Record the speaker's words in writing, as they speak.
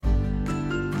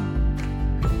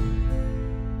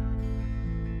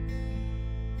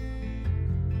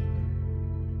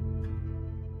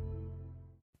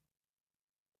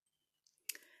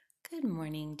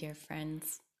morning, dear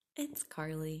friends. It's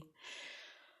Carly.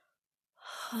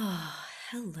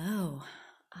 Hello.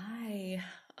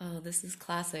 This is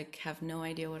classic. Have no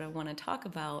idea what I want to talk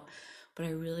about, but I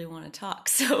really want to talk.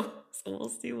 So we'll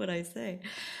see what I say.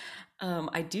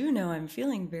 I do know I'm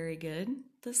feeling very good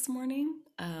this morning.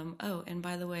 And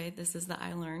by the way, this is the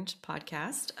I Learned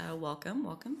podcast.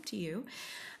 Welcome to you.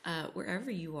 Wherever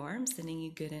you are, I'm sending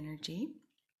you good energy.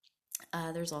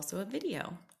 There's also a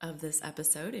video of this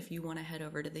episode if you want to head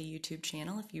over to the YouTube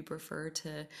channel if you prefer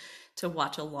to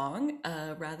watch along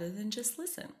rather than just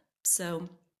listen. So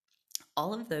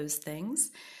all of those things.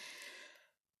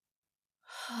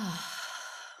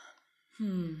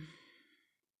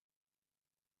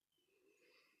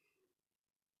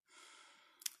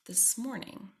 This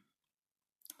morning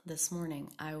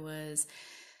I was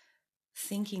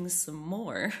thinking some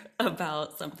more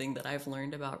about something that I've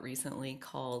learned about recently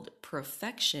called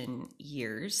profection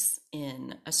years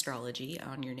in astrology.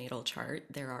 On your natal chart,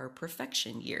 there are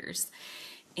profection years.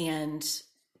 And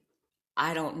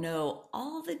I don't know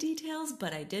all the details,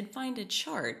 but I did find a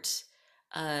chart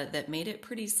that made it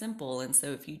pretty simple. And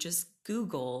so if you just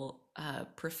Google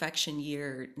profection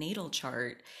year natal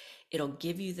chart, it'll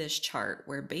give you this chart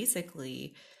where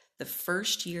basically the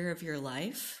first year of your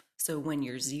life, so when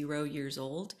you're 0 years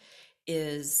old,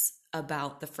 is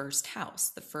about the first house.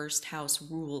 The first house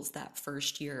rules that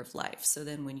first year of life. So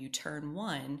then when you turn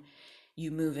 1,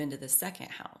 you move into the second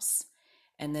house.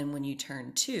 And then when you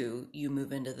turn 2, you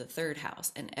move into the third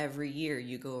house. And every year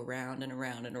you go around and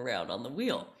around and around on the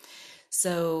wheel.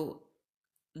 So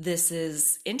this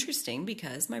is interesting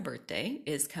because my birthday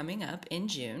is coming up in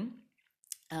June,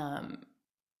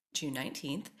 June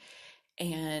 19th.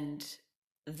 And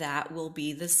that will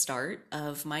be the start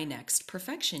of my next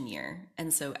profection year.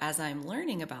 And so as I'm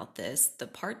learning about this, the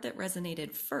part that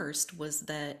resonated first was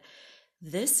that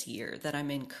this year that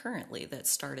I'm in currently, that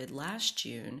started last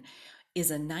June, is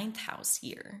a 9th house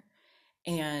year.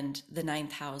 And the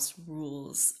 9th house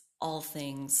rules all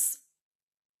things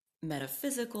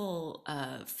metaphysical,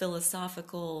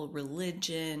 philosophical,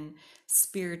 religion,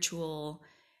 spiritual,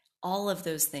 all of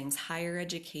those things, higher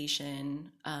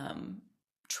education,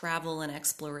 travel and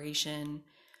exploration,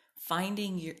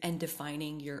 finding your and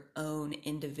defining your own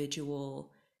individual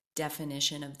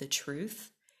definition of the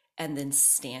truth, and then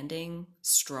standing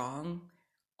strong,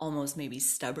 almost maybe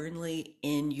stubbornly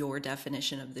in your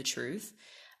definition of the truth,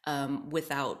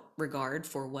 without regard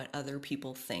for what other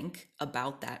people think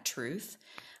about that truth.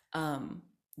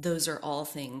 Those are all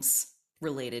things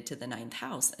related to the 9th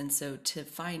house. And so to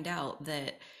find out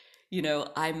that,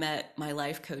 I met my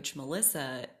life coach,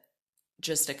 Melissa,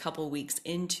 just a couple weeks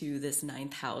into this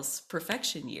 9th house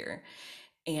perfection year.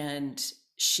 And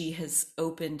she has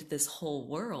opened this whole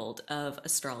world of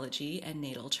astrology and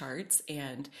natal charts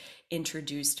and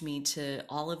introduced me to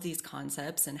all of these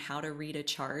concepts and how to read a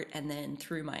chart. And then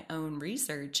through my own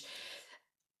research,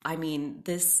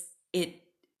 it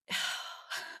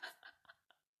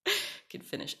could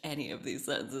finish any of these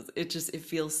sentences. It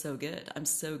feels so good. I'm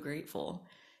so grateful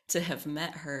to have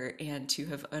met her and to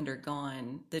have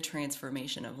undergone the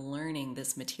transformation of learning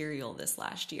this material this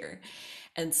last year.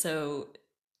 And so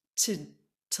to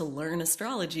learn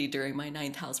astrology during my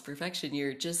 9th house perfection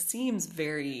year just seems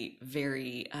very,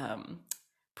 very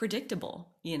predictable,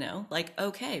 like,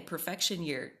 okay, perfection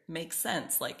year makes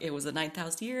sense. Like, it was a 9th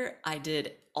house year. I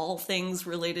did all things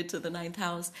related to the 9th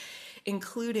house,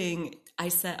 including I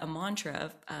set a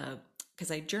mantra, because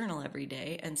I journal every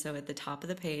day. And so at the top of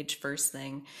the page, first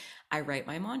thing, I write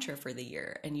my mantra for the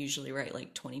year, and usually write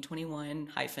like 2021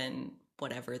 hyphen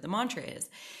whatever the mantra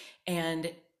is.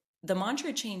 And the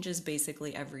mantra changes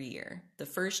basically every year. The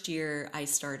first year I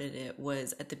started it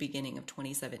was at the beginning of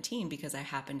 2017 because I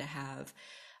happened to have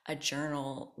a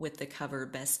journal with the cover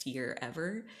best year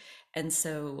ever. And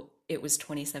so it was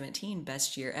 2017,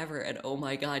 best year ever. And oh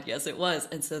my God, yes, it was.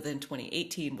 And so then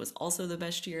 2018 was also the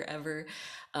best year ever.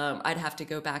 I'd have to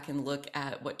go back and look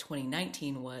at what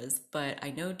 2019 was, but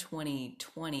I know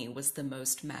 2020 was the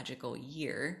most magical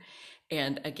year.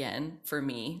 And again, for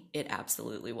me, it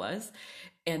absolutely was.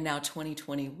 And now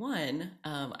 2021,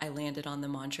 I landed on the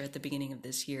mantra at the beginning of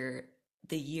this year,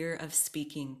 the year of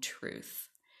speaking truth.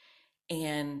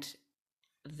 And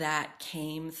that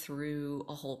came through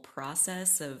a whole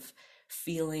process of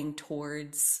feeling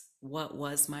towards what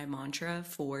was my mantra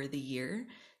for the year,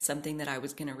 something that I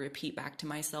was going to repeat back to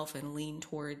myself and lean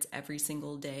towards every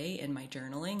single day in my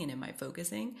journaling and in my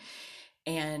focusing.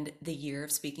 And the year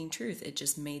of speaking truth, it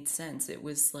just made sense. It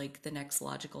was like the next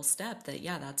logical step that,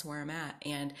 yeah, that's where I'm at.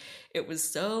 And it was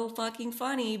so fucking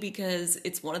funny because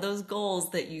it's one of those goals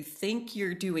that you think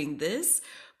you're doing this,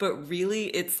 but really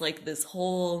it's like this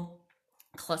whole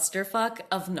clusterfuck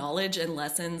of knowledge and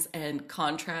lessons and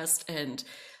contrast and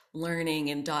learning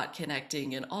and dot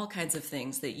connecting and all kinds of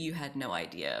things that you had no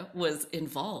idea was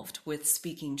involved with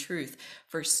speaking truth.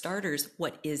 For starters,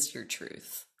 what is your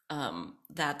truth?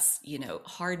 That's,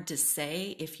 hard to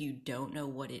say if you don't know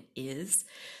what it is.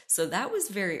 So that was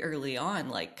very early on,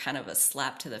 like kind of a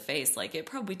slap to the face. Like it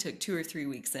probably took 2 or 3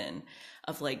 weeks in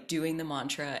of like doing the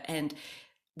mantra. And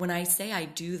when I say I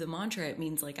do the mantra, it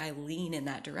means like I lean in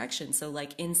that direction. So,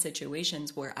 like in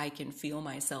situations where I can feel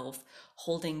myself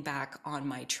holding back on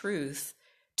my truth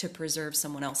to preserve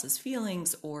someone else's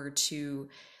feelings or to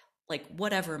like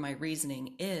whatever my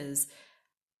reasoning is,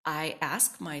 I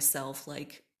ask myself,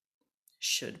 like,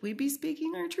 should we be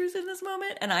speaking our truth in this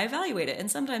moment? And I evaluate it.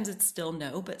 And sometimes it's still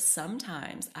no, but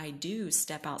sometimes I do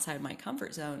step outside my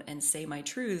comfort zone and say my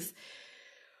truth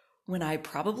when I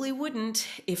probably wouldn't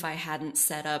if I hadn't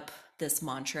set up this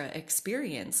mantra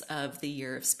experience of the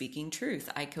year of speaking truth.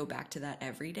 I go back to that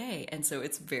every day. And so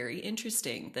it's very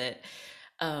interesting that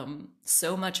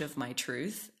so much of my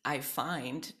truth I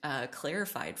find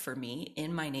clarified for me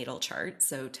in my natal chart.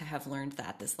 So to have learned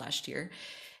that this last year,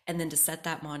 and then to set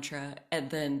that mantra, and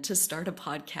then to start a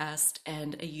podcast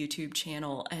and a YouTube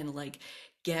channel and like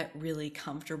get really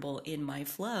comfortable in my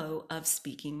flow of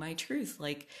speaking my truth.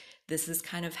 Like this is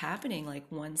kind of happening like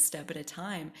one step at a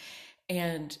time.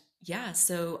 And yeah,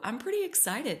 so I'm pretty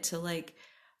excited to like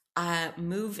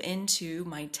move into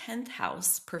my 10th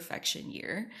house perfection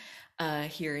year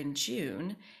here in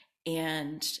June.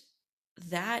 And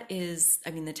that is,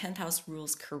 I mean, the 10th house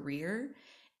rules career.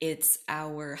 It's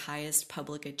our highest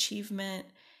public achievement.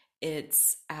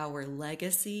 It's our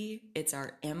legacy. It's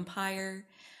our empire.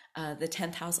 The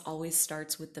 10th house always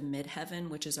starts with the midheaven,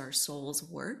 which is our soul's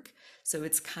work. So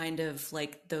it's kind of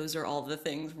like those are all the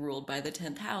things ruled by the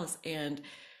 10th house. And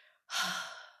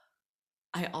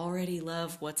I already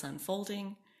love what's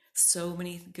unfolding. So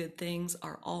many good things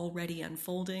are already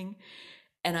unfolding.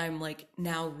 And I'm like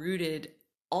now rooted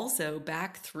also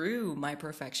back through my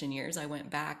perfection years. I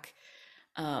went back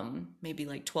maybe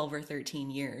like 12 or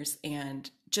 13 years and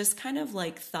just kind of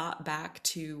like thought back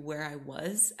to where I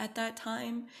was at that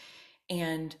time.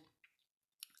 And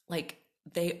like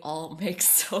they all make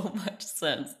so much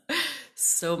sense.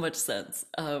 So much sense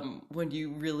when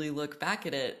you really look back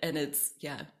at it. And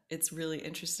it's really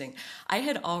interesting. I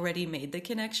had already made the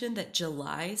connection that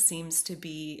July seems to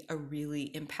be a really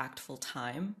impactful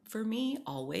time for me,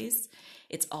 always.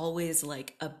 It's always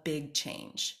like a big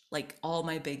change. Like all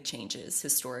my big changes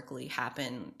historically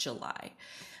happen July.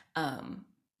 Um,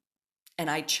 and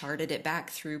I charted it back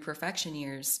through perfection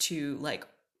years to like,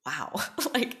 wow,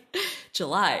 like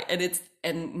July.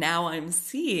 And now I'm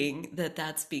seeing that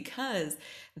that's because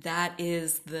that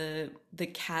is the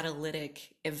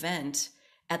catalytic event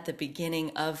at the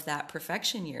beginning of that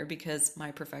perfection year, because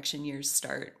my perfection years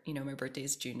start, my birthday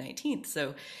is June 19th.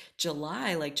 So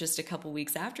July, like just a couple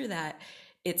weeks after that,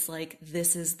 it's like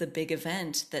this is the big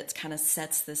event that kind of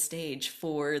sets the stage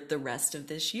for the rest of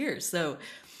this year. So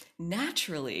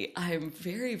naturally, I'm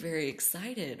very, very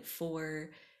excited for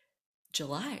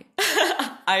July.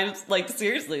 I'm like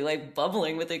seriously like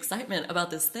bubbling with excitement about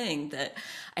this thing that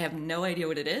I have no idea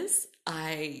what it is.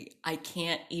 I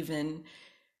can't even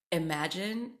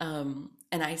imagine. And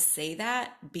I say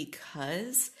that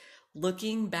because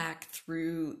looking back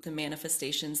through the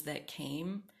manifestations that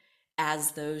came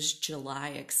as those July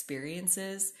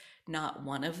experiences, not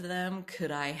one of them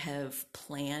could I have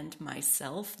planned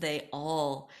myself. They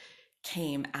all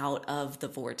came out of the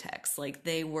vortex. Like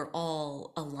they were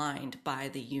all aligned by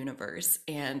the universe,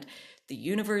 and the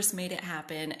universe made it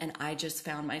happen. And I just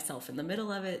found myself in the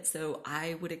middle of it. So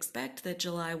I would expect that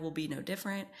July will be no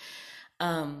different.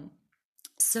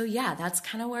 So yeah, that's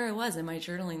kind of where I was in my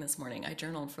journaling this morning. I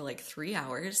journaled for like 3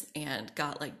 hours and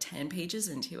got like 10 pages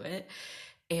into it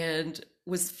and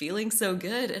was feeling so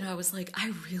good. And I was like,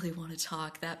 I really want to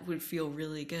talk. That would feel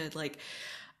really good. Like,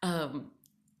 and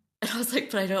I was like,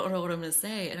 but I don't know what I'm going to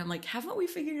say. And I'm like, haven't we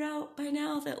figured out by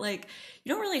now that like,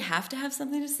 you don't really have to have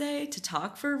something to say to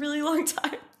talk for a really long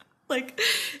time? Like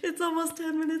it's almost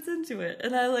 10 minutes into it.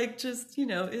 And I like just,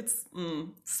 it's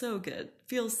so good.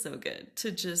 Feels so good to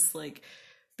just like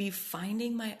be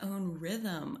finding my own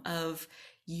rhythm of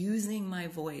using my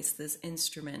voice, this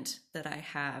instrument that I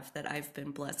have, that I've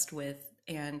been blessed with,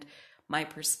 and my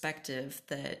perspective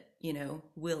that,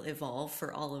 will evolve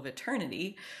for all of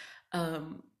eternity.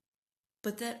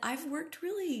 But that I've worked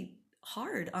really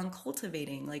hard on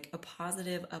cultivating like a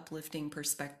positive, uplifting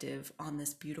perspective on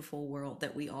this beautiful world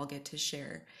that we all get to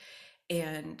share.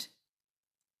 And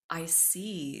I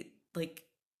see like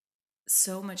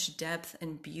so much depth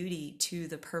and beauty to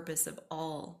the purpose of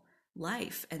all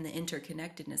life and the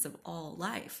interconnectedness of all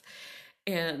life.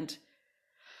 And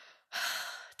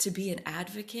to be an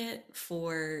advocate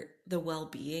for the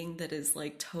well-being that is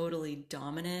like totally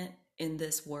dominant in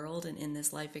this world and in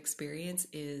this life experience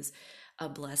is a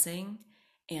blessing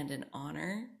and an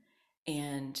honor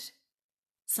and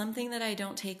something that I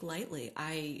don't take lightly.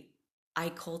 I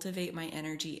cultivate my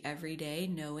energy every day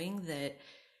knowing that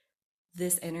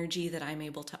this energy that I'm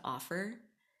able to offer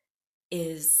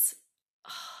is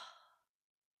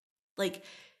like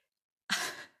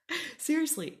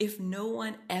seriously, if no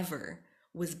one ever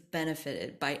was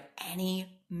benefited by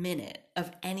any minute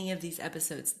of any of these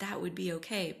episodes, that would be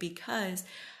okay, because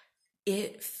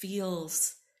it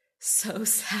feels so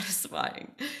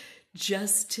satisfying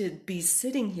just to be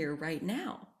sitting here right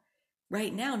now.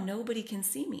 Right now, nobody can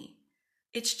see me.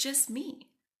 It's just me.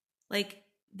 Like,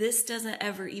 this doesn't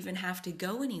ever even have to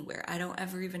go anywhere. I don't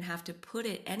ever even have to put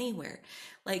it anywhere.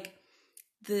 Like,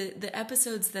 the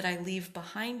episodes that I leave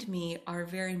behind me are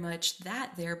very much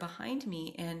that. They're behind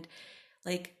me, and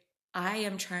like, I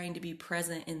am trying to be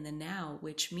present in the now,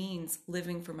 which means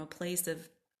living from a place of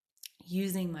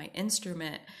using my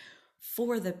instrument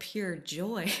for the pure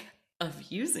joy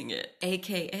of using it,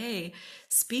 aka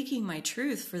speaking my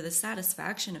truth for the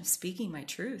satisfaction of speaking my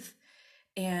truth.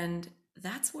 And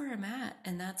that's where I'm at,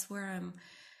 and that's where I'm,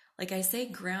 like I say,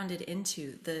 grounded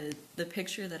into the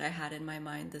picture that I had in my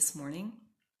mind this morning.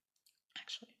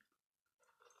 Actually,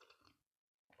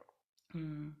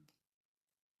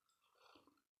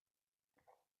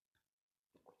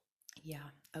 yeah,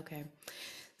 okay.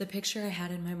 The picture I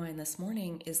had in my mind this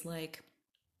morning is like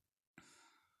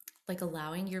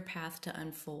allowing your path to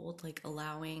unfold, like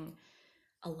allowing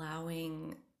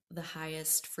the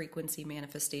highest frequency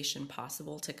manifestation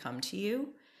possible to come to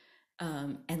you,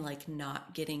 and like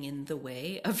not getting in the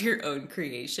way of your own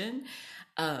creation.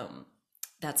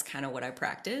 That's kind of what I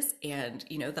practice. And,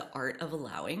 you know, the art of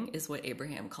allowing is what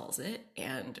Abraham calls it.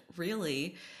 And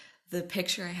really, the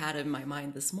picture I had in my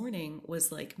mind this morning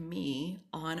was like me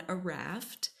on a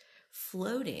raft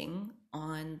floating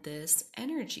on this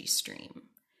energy stream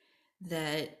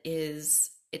that is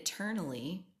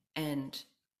eternally and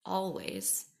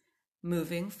always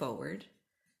moving forward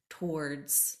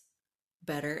towards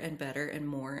better and better and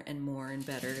more and more and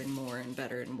better and more and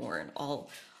better and more, and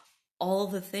all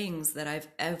the things that I've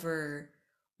ever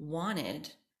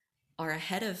wanted are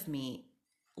ahead of me,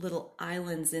 little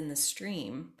islands in the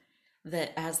stream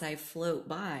that as I float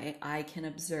by, I can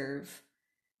observe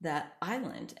that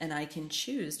island and I can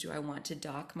choose, do I want to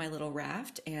dock my little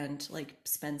raft and like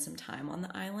spend some time on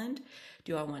the island?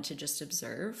 Do I want to just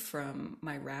observe from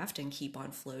my raft and keep on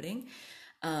floating?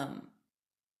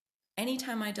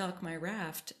 Anytime I dock my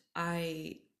raft,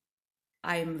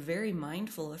 I'm very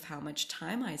mindful of how much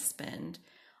time I spend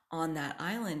on that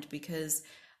island, because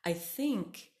I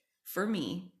think for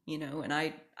me, you know, and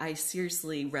I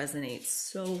seriously resonate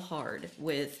so hard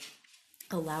with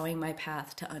allowing my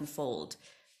path to unfold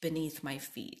beneath my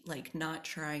feet, like not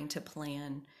trying to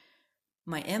plan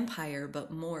my empire,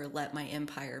 but more let my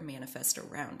empire manifest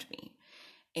around me.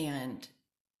 And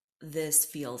this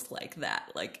feels like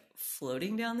that, like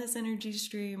floating down this energy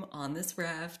stream on this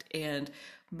raft, and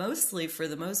mostly, for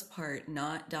the most part,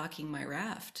 not docking my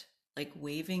raft, like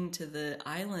waving to the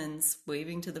islands,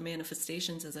 waving to the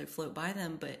manifestations as I float by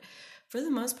them, but for the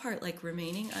most part, like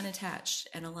remaining unattached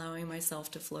and allowing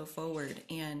myself to flow forward.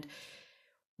 And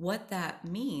what that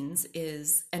means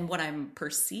is, and what I'm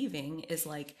perceiving is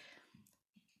like,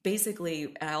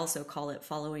 basically, I also call it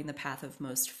following the path of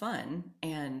most fun.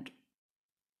 And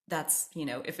that's, you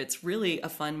know, if it's really a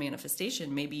fun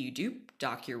manifestation, maybe you do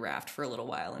dock your raft for a little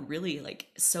while and really like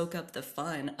soak up the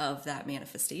fun of that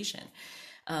manifestation.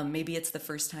 Maybe it's the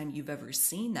first time you've ever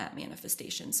seen that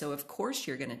manifestation. So of course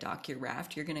you're going to dock your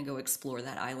raft. You're going to go explore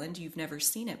that island. You've never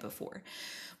seen it before.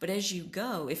 But as you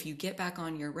go, if you get back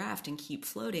on your raft and keep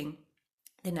floating,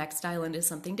 the next island is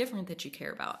something different that you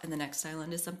care about, and the next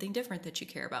island is something different that you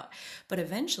care about. But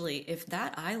eventually, if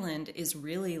that island is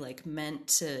really like meant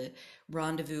to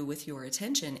rendezvous with your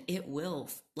attention, it will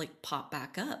like pop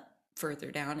back up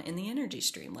further down in the energy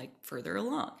stream, like further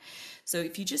along. So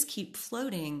if you just keep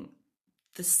floating,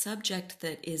 the subject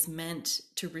that is meant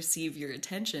to receive your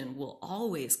attention will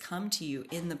always come to you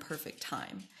in the perfect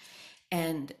time.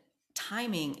 And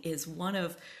timing is one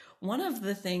of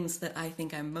the things that I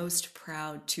think I'm most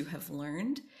proud to have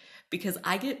learned, because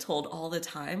I get told all the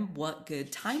time what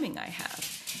good timing I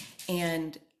have.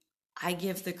 And I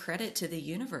give the credit to the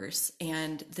universe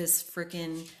and this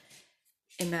freaking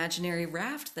imaginary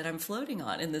raft that I'm floating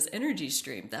on in this energy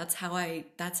stream. That's how I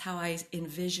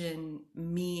envision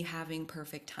me having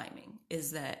perfect timing,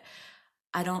 is that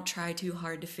I don't try too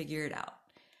hard to figure it out.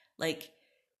 Like,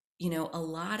 a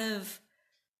lot of,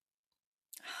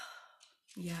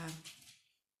 yeah,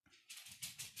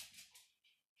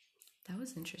 that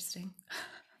was interesting.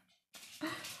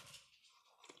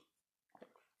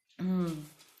 Mm,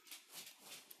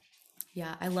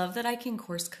 yeah, I love that I can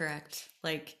course correct,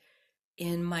 like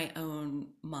in my own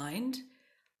mind.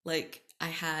 Like, I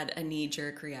had a knee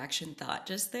jerk reaction thought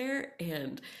just there,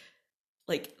 and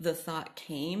like the thought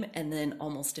came, and then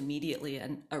almost immediately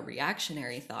a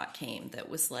reactionary thought came that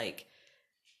was like,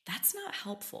 that's not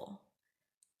helpful.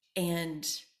 And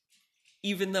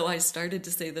even though I started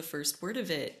to say the first word of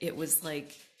it, it was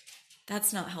like,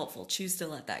 that's not helpful. Choose to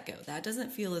let that go. That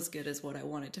doesn't feel as good as what I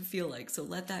want it to feel like. So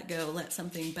let that go. Let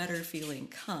something better feeling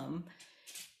come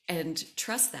and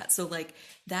trust that. So like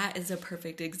that is a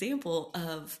perfect example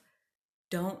of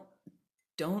don't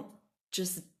don't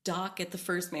just dock at the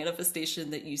first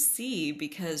manifestation that you see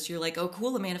because you're like, oh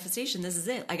cool, a manifestation, this is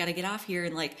it. I got to get off here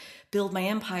and like build my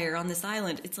empire on this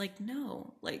island. It's like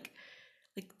no, like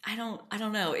I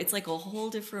don't know, it's like a whole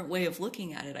different way of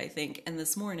looking at it, I think. And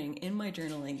this morning in my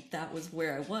journaling, that was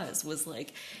where I was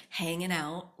like hanging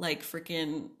out like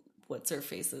freaking what's her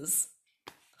faces,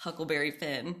 Huckleberry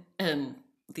Finn and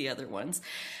the other ones.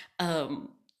 um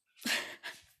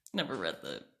Never read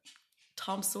the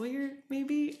Tom Sawyer,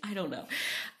 maybe, I don't know.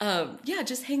 Yeah,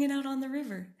 just hanging out on the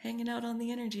river, hanging out on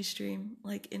the energy stream,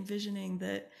 like envisioning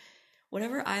that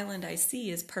whatever island I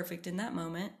see is perfect in that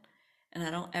moment, and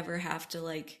I don't ever have to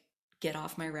like get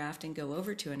off my raft and go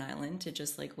over to an island to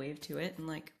just like wave to it and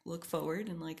like look forward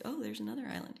and like, oh, there's another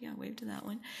island, yeah, wave to that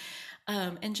one.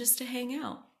 And just to hang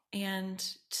out and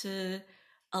to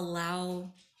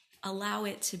allow allow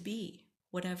it to be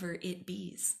whatever it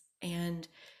bees, and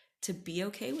to be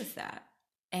okay with that.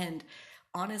 And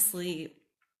honestly,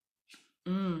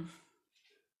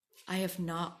 I have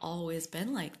not always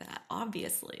been like that,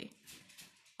 obviously.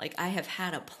 Like, I have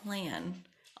had a plan,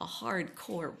 a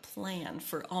hardcore plan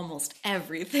for almost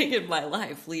everything in my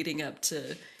life leading up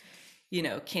to,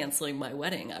 canceling my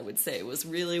wedding. I would say was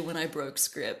really when I broke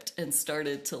script and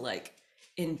started to like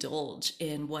indulge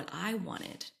in what I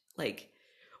wanted. Like,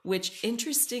 which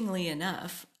interestingly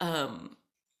enough,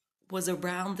 was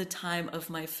around the time of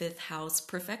my fifth house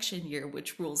perfection year,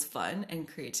 which rules fun and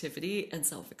creativity and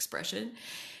self expression.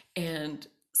 And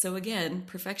so, again,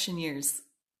 perfection years,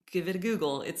 give it a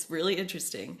Google. It's really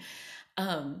interesting.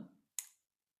 Um,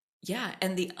 yeah.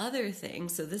 And the other thing,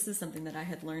 so this is something that I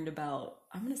had learned about,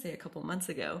 I'm going to say a couple months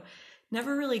ago,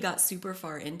 never really got super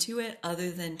far into it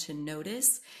other than to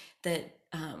notice that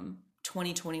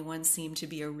 2021 seemed to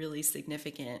be a really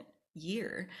significant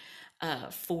year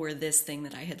for this thing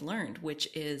that I had learned, which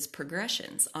is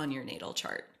progressions on your natal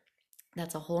chart.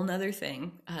 That's a whole nother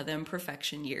thing than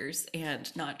perfection years,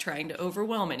 and not trying to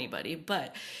overwhelm anybody.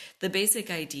 But the basic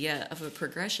idea of a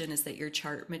progression is that your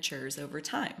chart matures over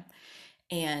time.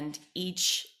 And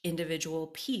each individual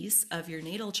piece of your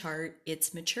natal chart,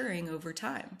 it's maturing over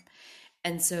time.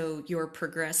 And so your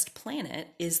progressed planet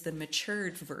is the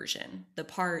matured version, the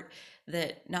part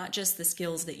that not just the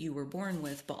skills that you were born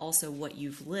with, but also what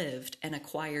you've lived and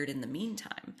acquired in the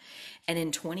meantime. And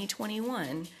in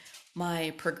 2021,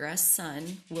 my progressed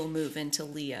sun will move into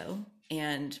Leo,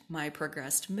 and my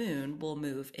progressed moon will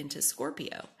move into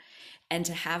Scorpio. And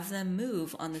to have them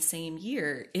move on the same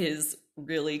year is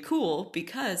really cool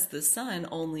because the sun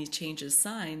only changes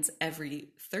signs every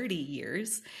 30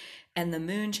 years and the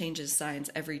moon changes signs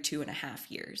every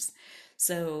 2.5 years.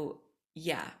 So,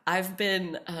 yeah, I've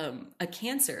been a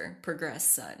Cancer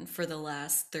progressed sun for the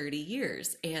last 30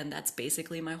 years, and that's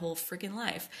basically my whole freaking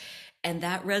life. And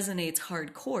that resonates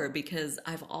hardcore because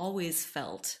I've always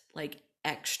felt like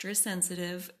extra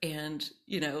sensitive and,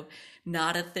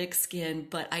 not a thick skin,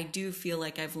 but I do feel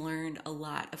like I've learned a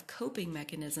lot of coping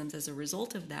mechanisms as a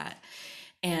result of that.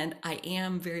 And I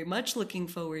am very much looking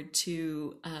forward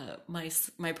to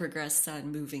my progressed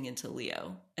sun moving into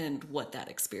Leo and what that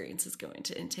experience is going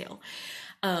to entail.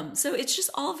 So it's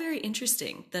just all very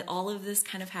interesting that all of this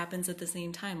kind of happens at the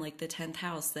same time, like the 10th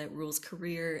house that rules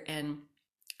career and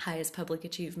highest public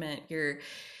achievement.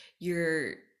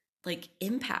 Your like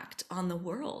impact on the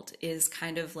world is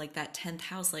kind of like that 10th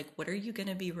house. Like, what are you going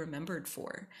to be remembered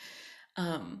for?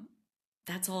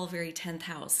 That's all very 10th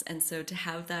house. And so to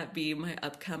have that be my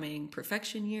upcoming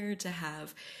perfection year, to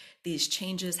have these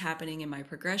changes happening in my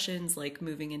progressions, like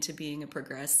moving into being a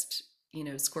progressed,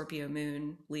 Scorpio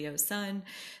moon, Leo sun,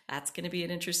 that's going to be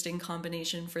an interesting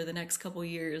combination for the next couple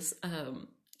years.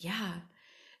 Yeah,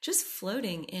 just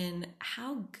floating in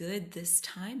how good this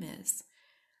time is.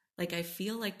 Like, I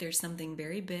feel like there's something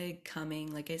very big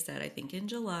coming. Like I said, I think in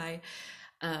July.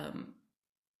 Um,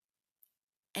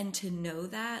 And to know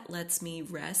that lets me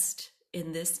rest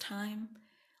in this time.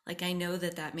 Like, I know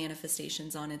that that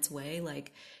manifestation's on its way.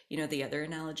 Like, the other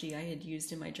analogy I had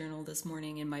used in my journal this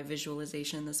morning, in my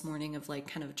visualization this morning, of like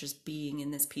kind of just being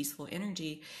in this peaceful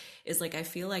energy, is like, I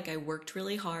feel like I worked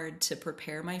really hard to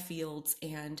prepare my fields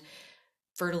and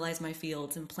fertilize my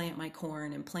fields and plant my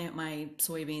corn and plant my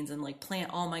soybeans and like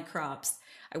plant all my crops.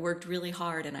 I worked really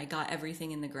hard and I got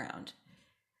everything in the ground.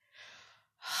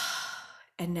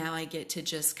 And now I get to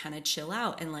just kind of chill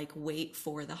out and like wait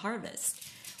for the harvest.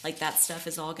 Like, that stuff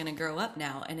is all going to grow up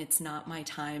now, and it's not my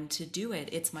time to do it.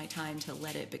 It's my time to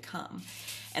let it become.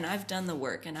 And I've done the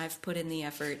work, and I've put in the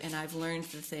effort, and I've learned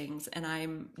the things, and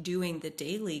I'm doing the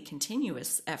daily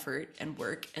continuous effort and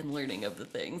work and learning of the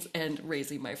things and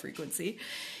raising my frequency.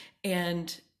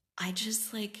 And I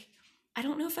just like, I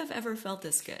don't know if I've ever felt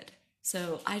this good.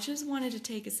 So I just wanted to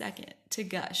take a second to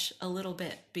gush a little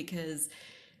bit, because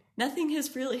nothing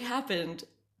has really happened,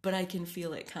 but I can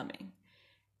feel it coming.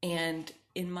 And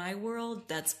in my world,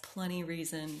 that's plenty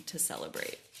reason to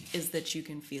celebrate, is that you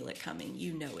can feel it coming.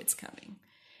 You know it's coming.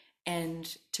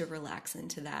 And to relax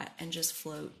into that and just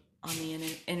float on the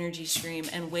energy stream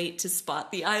and wait to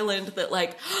spot the island that,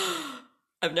 like,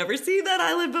 I've never seen that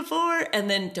island before. And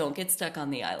then don't get stuck on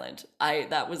the island.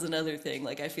 That was another thing.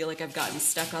 Like, I feel like I've gotten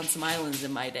stuck on some islands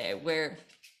in my day where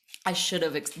I should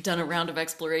have done a round of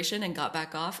exploration and got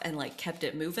back off and like kept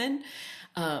it moving.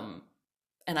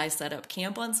 And I set up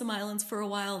camp on some islands for a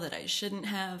while that I shouldn't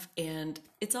have. And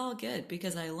it's all good,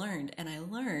 because I learned. And I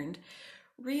learned,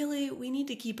 really, we need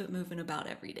to keep it moving about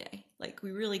every day. Like,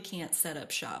 we really can't set up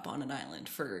shop on an island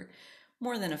for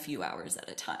more than a few hours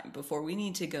at a time before we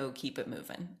need to go keep it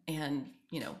moving and,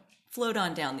 float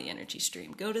on down the energy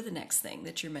stream. Go to the next thing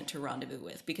that you're meant to rendezvous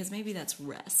with, because maybe that's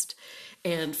rest.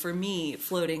 And for me,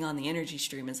 floating on the energy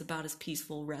stream is about as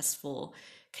peaceful, restful,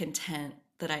 content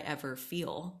that I ever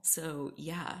feel. So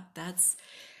yeah, that's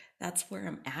where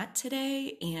I'm at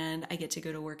today. And I get to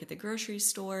go to work at the grocery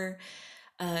store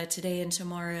today and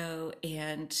tomorrow.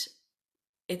 And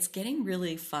it's getting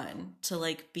really fun to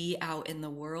like be out in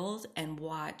the world and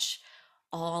watch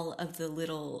all of the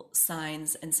little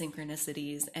signs and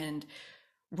synchronicities and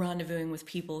rendezvousing with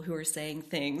people who are saying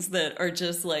things that are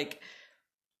just like,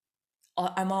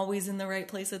 I'm always in the right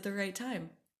place at the right time.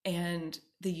 And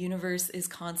the universe is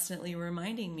constantly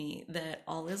reminding me that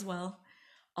all is well,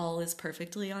 all is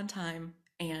perfectly on time,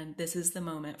 and this is the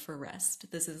moment for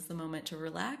rest. This is the moment to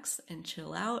relax and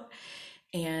chill out.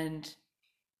 And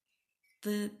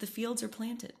the fields are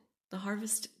planted. The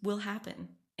harvest will happen.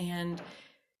 And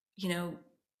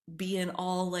being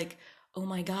all like, oh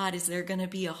my God, is there going to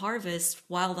be a harvest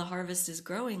while the harvest is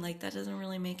growing? Like, that doesn't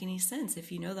really make any sense.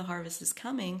 If you know the harvest is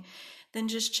coming, then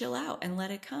just chill out and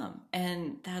let it come.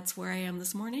 And that's where I am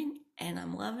this morning, and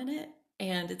I'm loving it.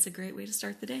 And it's a great way to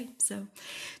start the day. So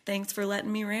thanks for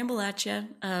letting me ramble at you.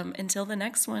 Until the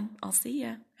next one, I'll see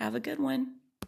ya. Have a good one.